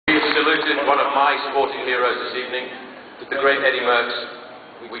saluted one of my sporting heroes this evening, the great Eddie Merckx.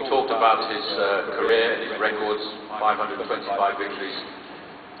 We talked about his career and his records, 525 victories.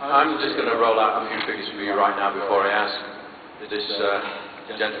 I'm just going to roll out a few figures for you right now before I ask this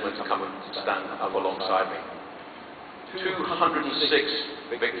gentleman to come and stand up alongside me.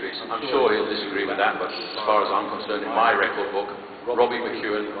 206 victories. I'm sure he'll disagree with that, but as far as I'm concerned, in my record book, Robbie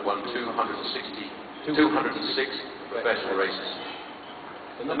McEwen won 206 professional races.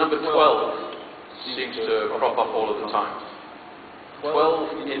 The number 12 seems to crop up all of the time.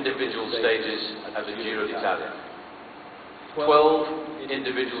 12 individual stages at the Giro D'Italia. 12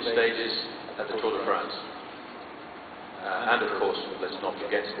 individual stages at the Tour de France. And of course, let's not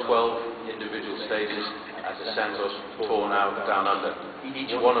forget, 12 individual stages at the Santos Tour now down under.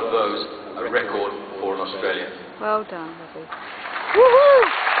 Each one of those a record for an Australian. Well done, Robbie. Woohoo!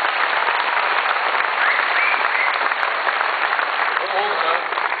 Also,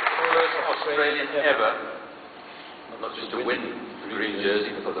 the first Australian ever, not just to win the green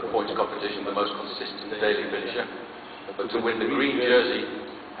jersey for the points competition, the most consistent daily finisher, but to win the green jersey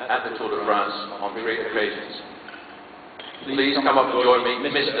at the Tour de France on 3 occasions. Please come up and join me,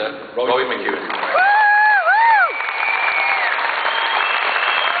 Mr. Robbie McEwen.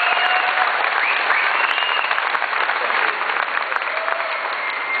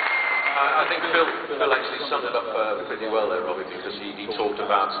 I think Phil actually summed it up pretty well there, Robbie, because he talked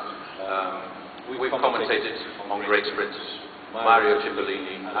about, we've commentated on great sprinters, Mario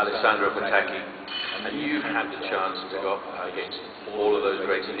Cipollini, Alessandro Petacchi, and you've had the chance to go up against all of those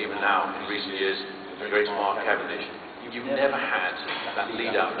greats, and even now, in recent years, the great Mark Cavendish. You've never had that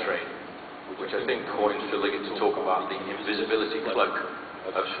lead-out train, which I think coined Phil Liggett to talk about the invisibility cloak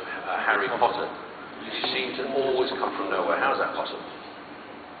of Harry Potter. You seem to always come from nowhere. How's that possible?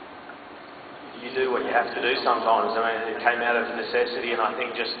 You do what you have to do sometimes. I mean, it came out of necessity, and I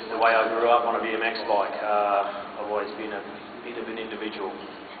think just the way I grew up on a BMX bike, I've always been a bit of an individual.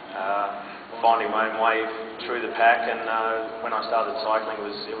 Finding my own way through the pack, and when I started cycling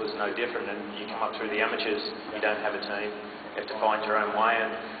it was no different. And you come up through the amateurs, you don't have a team, you have to find your own way.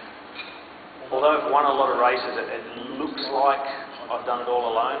 And although I've won a lot of races, it looks like I've done it all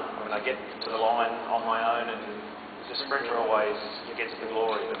alone. I mean, I get to the line on my own, and the sprinter always gets the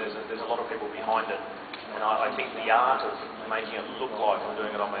glory, but there's a lot of people behind it. And I think the art of making it look like I'm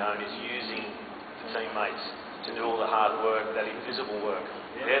doing it on my own is using teammates to do all the hard work, that invisible work.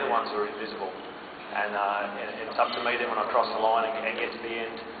 They're the ones who are invisible. And it's up to me then when I cross the line and get to the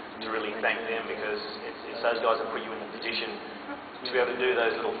end to really thank them, because it's those guys that put you in the position to be able to do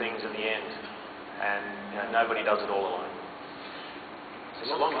those little things in the end. And you know, nobody does it all alone. It's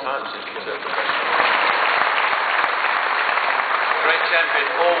a long time since you turned professional. Great champion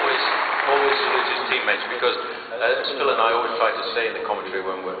always salutes his teammates, because as Phil and I always try to say in the commentary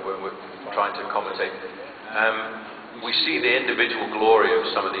when we're trying to commentate, we see the individual glory of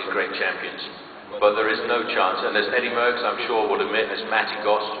some of these great champions, but there is no chance, and as Eddie Merckx I'm sure will admit, as Matty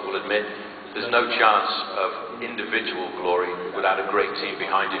Goss will admit, there's no chance of individual glory without a great team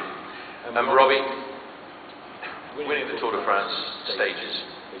behind you. Robbie, winning the Tour de France stages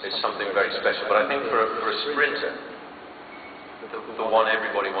is something very special, but I think for a sprinter, the one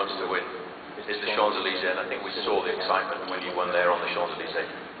everybody wants to win is the Champs-Élysées, and I think we saw the excitement when you won there on the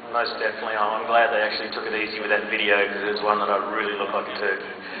Champs-Élysées. Most definitely. I'm glad they actually took it easy with that video, because it's one that I really look like a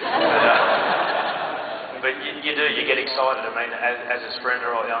turkey. But you do, you get excited. I mean, as a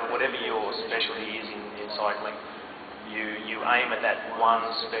sprinter, or whatever your specialty is in cycling, you aim at that one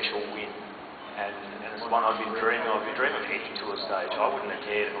special win. And it's one I've been dreaming of. I've been dreaming of heading to a stage. I wouldn't have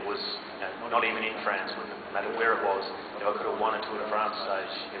cared if it was, not even in France, wouldn't matter where it was. If I could have won a Tour de France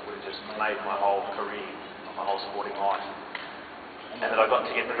stage, it would have just made my whole career, my whole sporting life. And that I got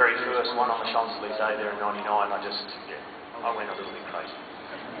to get the very first one on the Champs-Élysées there in '99, I went a little bit crazy.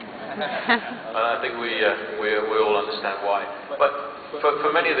 I think we all understand why. But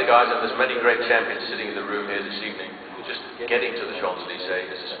for many of the guys, and there's many great champions sitting in the room here this evening, just getting to the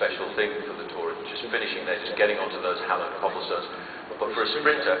Champs-Élysées is a special thing for the Tour. Just finishing there, just getting onto those hallowed cobblestones. But for a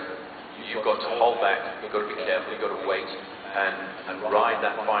sprinter, you've got to hold back, you've got to be careful, you've got to wait and ride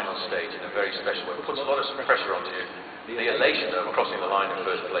that final stage in a very special way. It puts a lot of pressure onto you. The elation of crossing the line in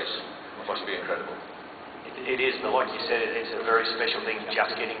first place must be incredible. It is, but like you said, it's a very special thing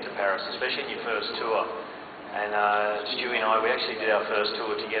just getting to Paris, especially in your first tour. And Stewie and I, we actually did our first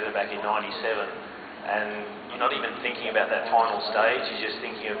tour together back in '97, and you're not even thinking about that final stage, you're just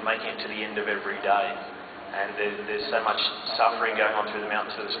thinking of making it to the end of every day. And there's so much suffering going on through the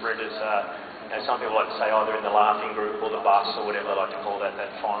mountains for the sprinters. Some people like to say either in the laughing group or the bus or whatever they like to call that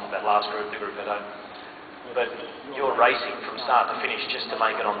last group, the group that don't but you're racing from start to finish just to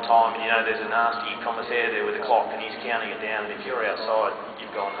make it on time, and you know there's a nasty commissaire there with a clock and he's counting it down, and if you're outside,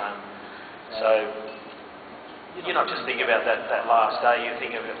 you've gone home. So you're not just thinking about that last day, you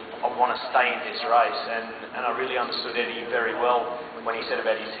think of, I want to stay in this race, and I really understood Eddie very well when he said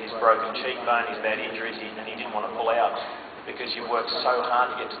about his broken cheekbone, his bad injuries, and he didn't want to pull out, because you work so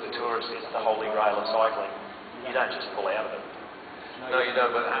hard to get to the Tour. It's the holy grail of cycling. You don't just pull out of it. No, you don't,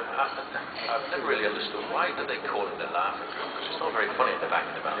 but I've never really understood why do they call it the laughing group, because it's not very funny at the back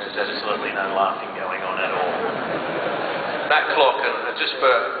of the mountain. There's absolutely no laughing going on at all. That clock, and just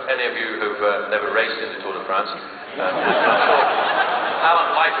for any of you who've never raced in the Tour de France, I'm sure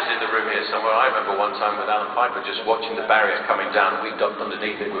Alan Piper's in the room here somewhere. I remember one time with Alan Piper just watching the barrier coming down. We ducked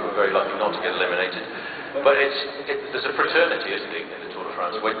underneath it. We were very lucky not to get eliminated. But there's a fraternity, isn't it, in the Tour de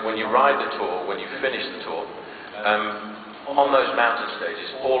France? When you ride the Tour, when you finish the Tour, on those mountain stages,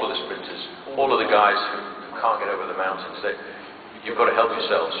 all of the sprinters, all of the guys who can't get over the mountains, you've got to help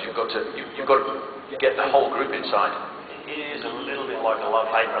yourselves. You've got to get the whole group inside. It is a little bit like a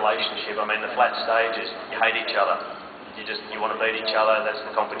love-hate relationship. I mean, the flat stages, you hate each other. You want to beat each other. That's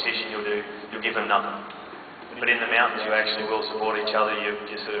the competition you'll do. You'll give them nothing. But in the mountains, you actually will support each other. You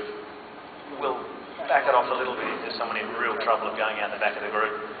sort of will back it off a little bit if there's someone in real trouble of going out the back of the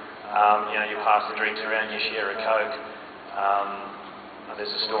group. You pass the drinks around, you share a Coke.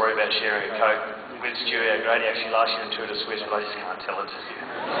 There's a story about sharing a Coke with Stuart O'Grady actually last year in Tour de Suisse, but I just can't tell it to you.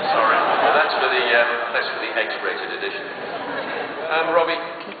 Sorry. Well, that's for the X-rated edition. Robbie,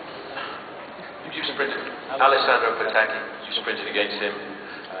 you sprinted. Alessandro Petacchi, you sprinted against him.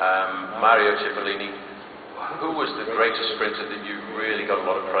 Mario Cipollini. Who was the greatest sprinter that you really got a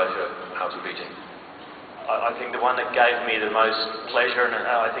lot of pleasure out of beating? I think the one that gave me the most pleasure, and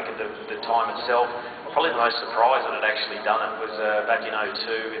I think at the time itself, probably the most surprise that I'd actually done it, was back in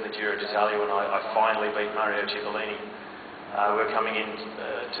 2002 in the Giro D'Italia when I finally beat Mario Cipollini. We were coming in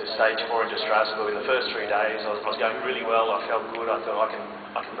to stage 4 into Strasbourg. In the first 3 days, I was going really well. I felt good. I thought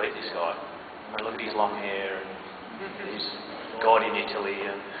I can beat this guy. I mean, look at his long hair, and he's God in Italy,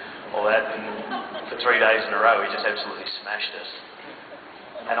 and all that. And for 3 days in a row, he just absolutely smashed us.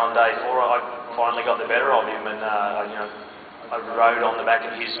 And on day 4, I finally got the better of him, and I rode on the back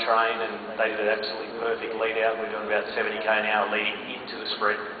of his train, and they did an absolutely perfect lead out. We were doing about 70k an hour leading into the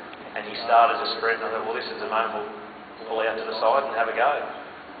sprint, and he started a sprint, and I thought, well, this is the moment we'll pull out to the side and have a go.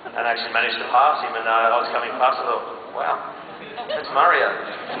 And I actually managed to pass him, and I was coming past, I thought, wow, that's Mario.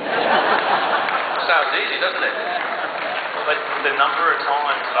 Sounds easy, doesn't it? But the number of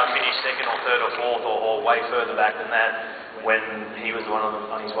times that I finished second or third or fourth or way further back than that, when he was the one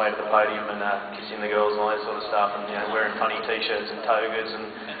on his way to the podium and kissing the girls and all that sort of stuff, and wearing funny t-shirts and togas and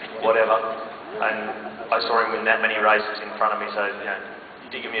whatever, and I saw him win that many races in front of me, so it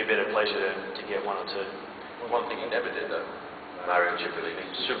did give me a bit of pleasure to get one or two. One thing he never did though, Mario Cipollini,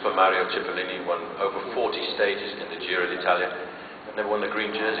 Super Mario Cipollini, won over 40 stages in the Giro D'Italia, and never won the green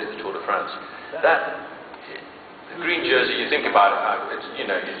jersey at the Tour de France. The green jersey, you think about it, you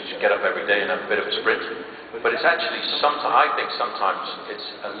just get up every day and have a bit of a sprint. But it's actually, I think sometimes it's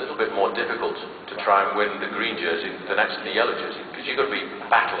a little bit more difficult to try and win the green jersey than actually the yellow jersey, because you've got to be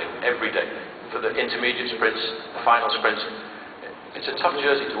battling every day for the intermediate sprints, the final sprints. It's a tough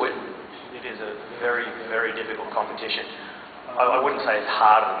jersey to win. It is a very, very difficult competition. I wouldn't say it's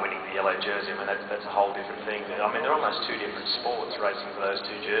harder than winning the yellow jersey. I mean, that's a whole different thing. I mean, they're almost two different sports, racing for those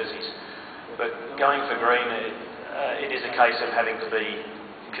two jerseys. But going for green, it is a case of having to be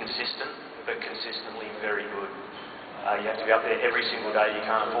consistent, but consistently very good. You have to be up there every single day. You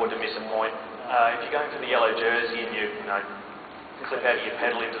can't afford to miss a point. If you're going for the yellow jersey and you clip out of your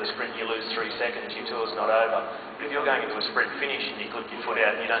pedal into the sprint, you lose 3 seconds, your tour's not over. But if you're going into a sprint finish and you clip your foot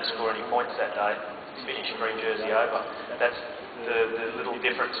out and you don't score any points that day, it's finish, green jersey over. That's the little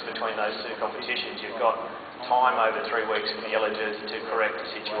difference between those two competitions. You've got time over 3 weeks for the yellow jersey to correct the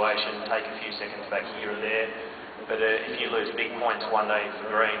situation, take a few seconds back here and there. But if you lose big points one day for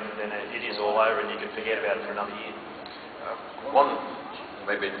green, then it is all over and you can forget about it for another year. One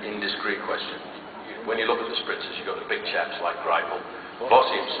maybe an indiscreet question. When you look at the sprinters, you've got the big chaps like Greipel.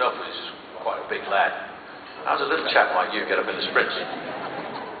 Vossi himself is quite a big lad. How does a little chap like you get up in the sprints?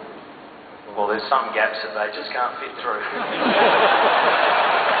 Well, there's some gaps that they just can't fit through.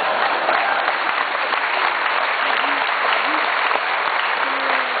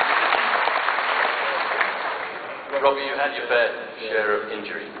 Robbie, you had your fair share of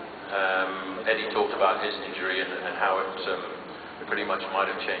injury. Eddie talked about his injury and how it pretty much might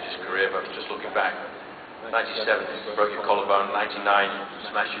have changed his career, but just looking back, 97, you broke your collarbone, 99, you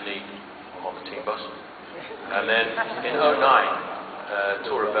smashed your knee on the team bus. And then in 09,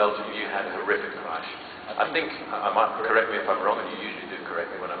 Tour of Belgium, you had a horrific crash. I think, I might correct me if I'm wrong, and you usually do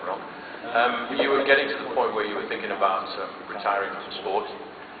correct me when I'm wrong. You were getting to the point where you were thinking about retiring from the sport,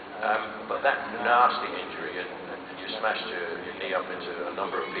 but that nasty injury, and you smashed your knee up into a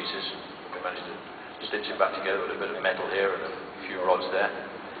number of pieces. We managed to stitch it back together with a bit of metal here and a few rods there.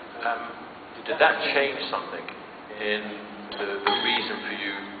 Did that change something in the reason for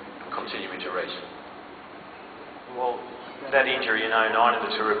you continuing to race? Well, that injury in 2009 in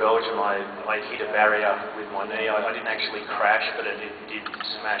the Tour of Belgium, I hit a barrier with my knee. I didn't actually crash, but it did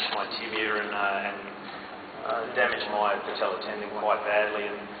smash my tibia and damage my patellar tendon quite badly.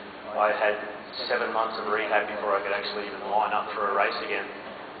 And I had 7 months of rehab before I could actually even line up for a race again.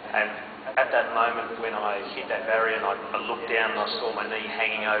 And at that moment when I hit that barrier and I looked down and I saw my knee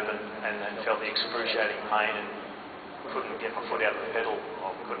hanging open and felt the excruciating pain and couldn't get my foot out of the pedal.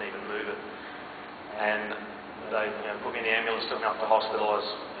 I couldn't even move it. And they put me in the ambulance, took me up to the hospital.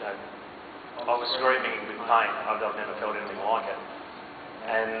 I was screaming with pain. I've never felt anything like it.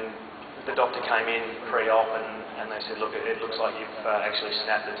 And the doctor came in pre-op and they said, look, it looks like you've actually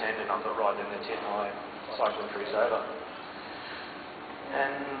snapped the tendon. I thought, right then that's it, my cycling career's over.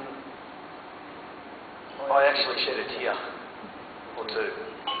 And I actually shed a tear or two.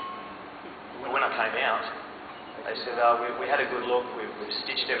 When I came out, they said, we had a good look, we've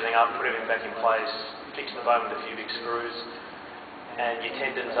stitched everything up, put everything back in place, fixed the bone with a few big screws, and your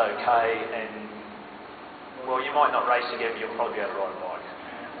tendon's okay, and, well, you might not race again, but you'll probably be able to ride a bike.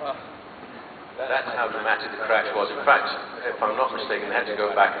 That's how dramatic the crash was. In fact, if I'm not mistaken, they had to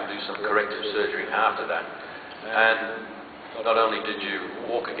go back and do some corrective surgery after that. And not only did you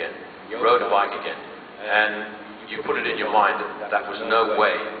walk again, you rode a bike again, and you put it in your mind that that was no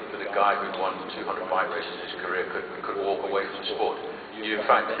way that a guy who'd won 200 bike races in his career could walk away from the sport. You, in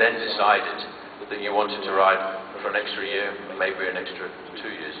fact, then decided that you wanted to ride for an extra year, maybe an extra 2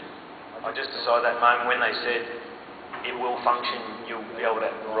 years. I just decided that moment when they said it will function, you'll be able to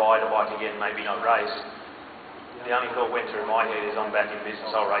ride a bike again, maybe not race. The only thought went through my head is I'm back in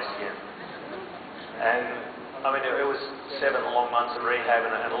business, I'll race again. And I mean, it was 7 long months of rehab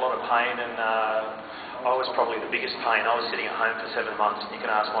and a lot of pain, and I was probably the biggest pain. I was sitting at home for 7 months. You can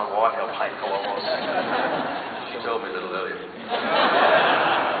ask my wife how painful I was. She told me a little earlier.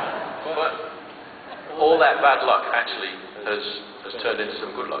 But all that bad luck actually has turned into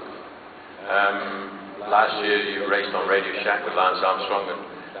some good luck. Last year you raced on Radio Shack with Lance Armstrong, and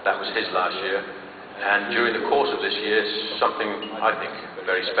that was his last year. And during the course of this year, something I think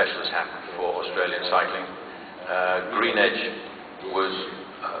very special has happened for Australian cycling. GreenEDGE was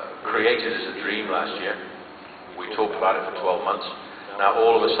created as a dream last year. We talked about it for 12 months. Now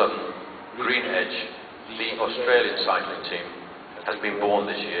all of a sudden, GreenEDGE, the Australian cycling team, has been born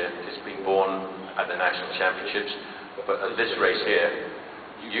this year. It's been born at the National Championships. But at this race here,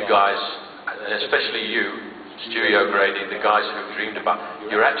 you guys, and especially you, Stewie O'Grady, the guys who've dreamed about,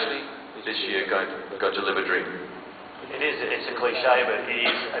 you're actually this year going to live a dream. It's a cliche, but it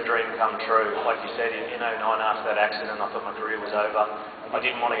is a dream come true. Like you said, in 2009 after that accident, I thought my career was over. I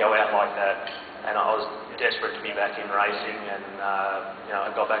didn't want to go out like that, and I was desperate to be back in racing, and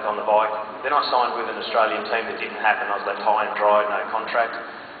I got back on the bike. Then I signed with an Australian team. That didn't happen. I was left high and dry, no contract.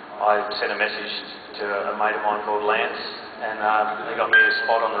 I sent a message to a mate of mine called Lance, and they got me a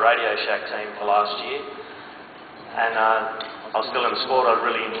spot on the Radio Shack team for last year. And I was still in the sport. I was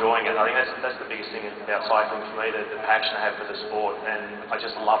really enjoying it. I think that's the biggest thing about cycling for me, the passion I have for the sport, and I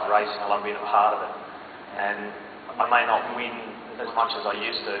just love racing. I love being a part of it. And I may not win as much as I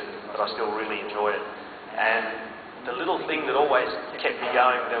used to, but I still really enjoy it. And the little thing that always kept me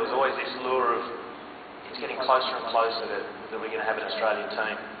going, there was always this lure of it's getting closer and closer that we're going to have an Australian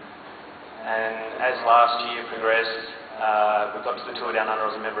team. And as last year progressed, we got to the Tour Down Under. I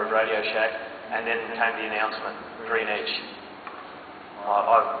was a member of Radio Shack, and then came the announcement, GreenEDGE.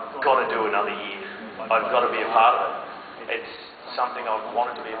 I've got to do another year. I've got to be a part of it. It's something I've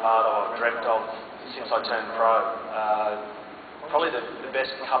wanted to be a part of, I've dreamt of since I turned pro. Probably the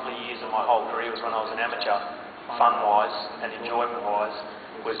best couple of years of my whole career was when I was an amateur, fun-wise and enjoyment-wise,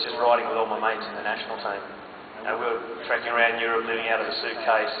 was just riding with all my mates in the national team. And we were trekking around Europe, living out of a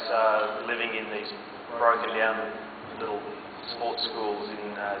suitcase, living in these broken down little sports schools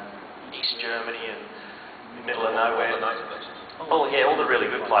in East Germany and middle of nowhere. Oh yeah, all the really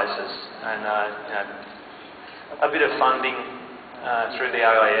good places, and a bit of funding through the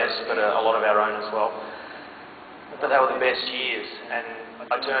AIS, but a lot of our own as well. But they were the best years, and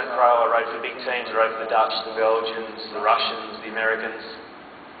I turned pro. I rode for big teams. I rode for the Dutch, the Belgians, the Russians, the Americans.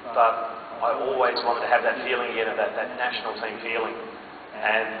 But I always wanted to have that feeling again of that national team feeling.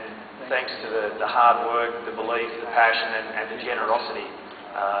 And thanks to the hard work, the belief, the passion, and the generosity,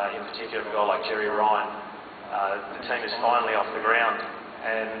 in particular of a guy like Jerry Ryan. the team is finally off the ground.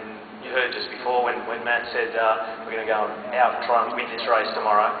 And you heard just before when Matt said we're going to go out and try and win this race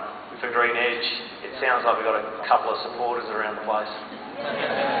tomorrow for GreenEDGE, it sounds like we've got a couple of supporters around the place.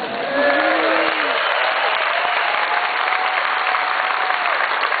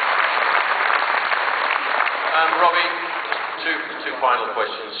 Robbie, two final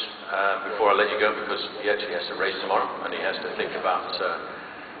questions before I let you go, because he actually has to race tomorrow and he has to think about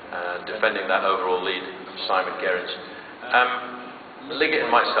defending that overall lead of Simon Gerrans. Liggett and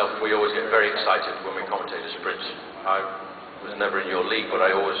myself, we always get very excited when we commentate a sprint. I was never in your league, but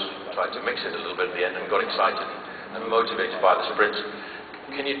I always tried to mix it a little bit at the end and got excited and motivated by the sprints.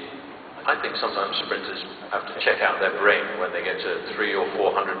 I think sometimes sprinters have to check out their brain when they get to 300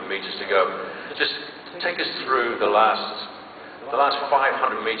 or 400 metres to go. Just take us through the last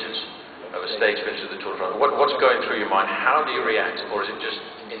 500 metres of a stage finish of the Tour de France. What's going through your mind? How do you react, or is it just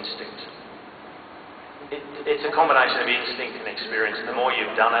instinct? It's a combination of instinct and experience. The more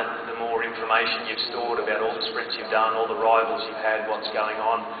you've done it, the more information you've stored about all the sprints you've done, all the rivals you've had, what's going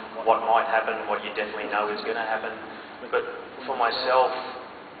on, what might happen, what you definitely know is going to happen. But for myself,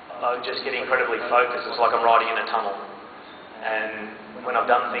 I just get incredibly focused. It's like I'm riding in a tunnel. And when I've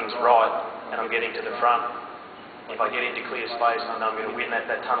done things right and I'm getting to the front, if I get into clear space, I know I'm going to win.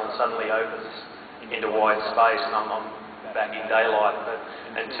 That tunnel suddenly opens into wide space and I'm back in daylight. But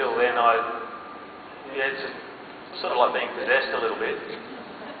until then, it's sort of like being possessed a little bit.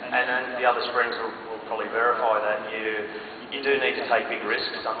 And then the other sprinters will probably verify that. You do need to take big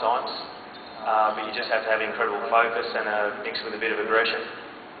risks sometimes, but you just have to have incredible focus and mixed with a bit of aggression.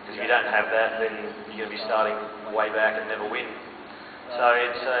 Because if you don't have that, then you're going to be starting way back and never win. So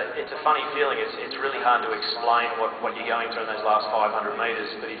it's a funny feeling. It's really hard to explain what you're going through in those last 500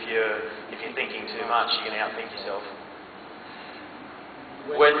 metres. But if you're thinking too much, you're going to outthink yourself.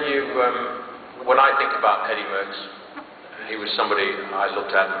 When I think about Eddie Merckx, he was somebody I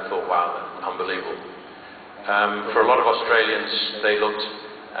looked at and thought, wow, unbelievable. For a lot of Australians, they looked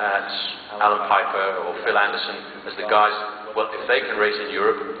at Alan Piper or Phil Anderson as the guys, well, if they can race in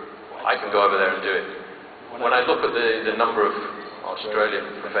Europe, I can go over there and do it. When I look at the number of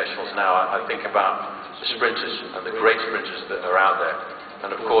Australian professionals now, I think about the sprinters and the great sprinters that are out there.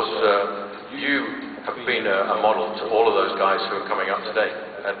 And of course, you have been a model to all of those guys who are coming up today.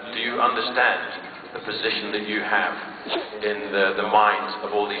 Do you understand the position that you have in the minds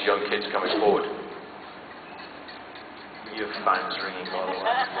of all these young kids coming forward? Your phone's ringing, by the way.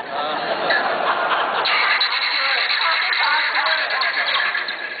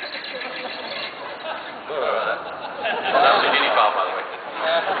 That was a mini file, by the way.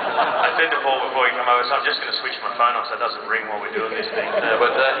 I said to Paul before he came over, so I'm just going to switch my phone off so it doesn't ring while we're doing this thing. But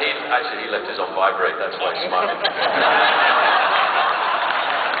he left his on vibrate, that's why he's smiling.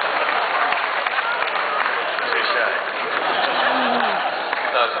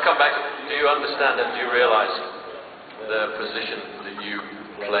 To come back, do you understand and do you realise the position that you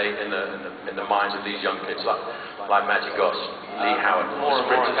play in the minds of these young kids like Matty Goss, Lee Howard? More and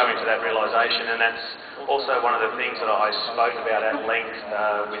more I'm coming to that realisation, and that's also one of the things that I spoke about at length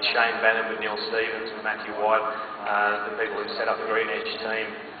with Shane Bannon, with Neil Stevens, with Matthew White, the people who set up the GreenEDGE team.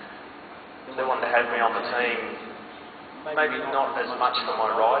 They wanted to have me on the team, maybe not as much for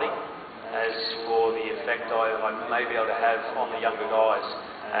my riding as for the effect I may be able to have on the younger guys.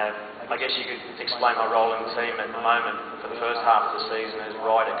 I guess you could explain my role in the team at the moment for the first half of the season as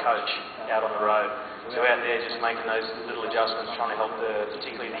rider coach out on the road. So out there just making those little adjustments, trying to help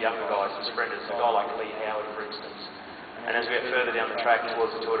particularly the younger guys, the sprinters, a guy like Lee Howard for instance. And as we get further down the track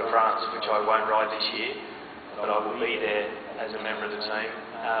towards the Tour de France, which I won't ride this year, but I will be there as a member of the team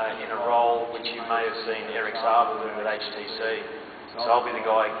in a role which you may have seen Eric Zabel doing with HTC. So I'll be the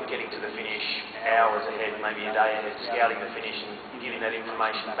guy getting to the finish hours ahead, maybe a day ahead, scouting the finish and giving that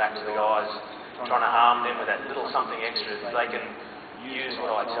information back to the guys, trying to arm them with that little something extra. If they can use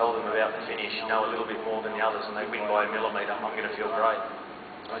what I tell them about the finish, know a little bit more than the others, and they win by a millimetre, I'm going to feel great.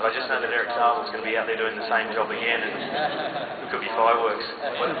 But I just know that Eric Zabel's going to be out there doing the same job again, and it could be fireworks.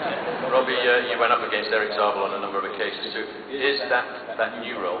 Robbie, you went up against Eric Zabel on a number of occasions too. Is that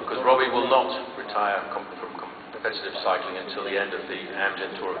new role? Because Robbie will not retire from competitive cycling until the end of the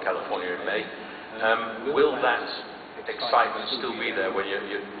Amgen Tour of California in May. Will that excitement still be there when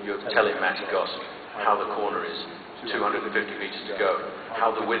you're telling Matty Goss how the corner is, 250 metres to go,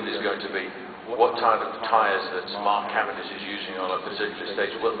 how the wind is going to be, what type of tyres that Mark Cavendish is using on a particular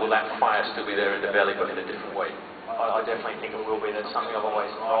stage? Will that fire still be there in the belly, but in a different way? I definitely think it will be. That's something I've always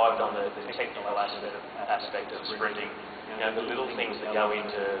thrived on, the technical aspect of sprinting. You know, the little things that go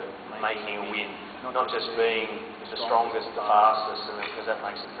into making a win, not just being the strongest, the fastest, because that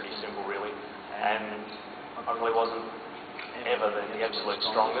makes it pretty simple really. And I really wasn't ever the absolute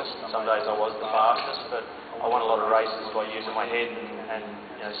strongest. Some days I was the fastest, but I won a lot of races by using my head and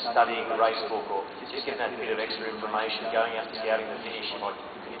you know, studying the race book, or just getting that bit of extra information, going out scouting the finish if I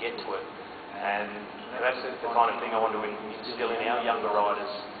could get to it. And that's the kind of thing I want to instill in our younger riders.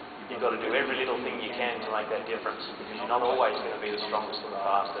 You've got to do every little thing you can to make that difference, because you're not always going to be the strongest or the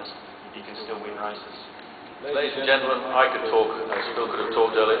fastest. You can still win races. Ladies and gentlemen, I could talk, as Phil could have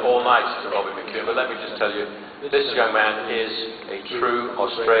talked earlier, all night to Robbie McEwen, but let me just tell you, this young man is a true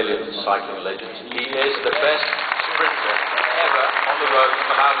Australian cycling legend. He is the best sprinter ever on the road to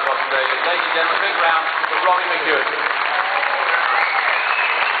come out of Australia. Ladies and gentlemen, a big round for Robbie McEwen.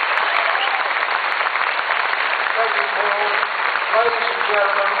 Thank you, Paul. Ladies and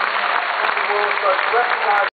gentlemen, on the world, recognize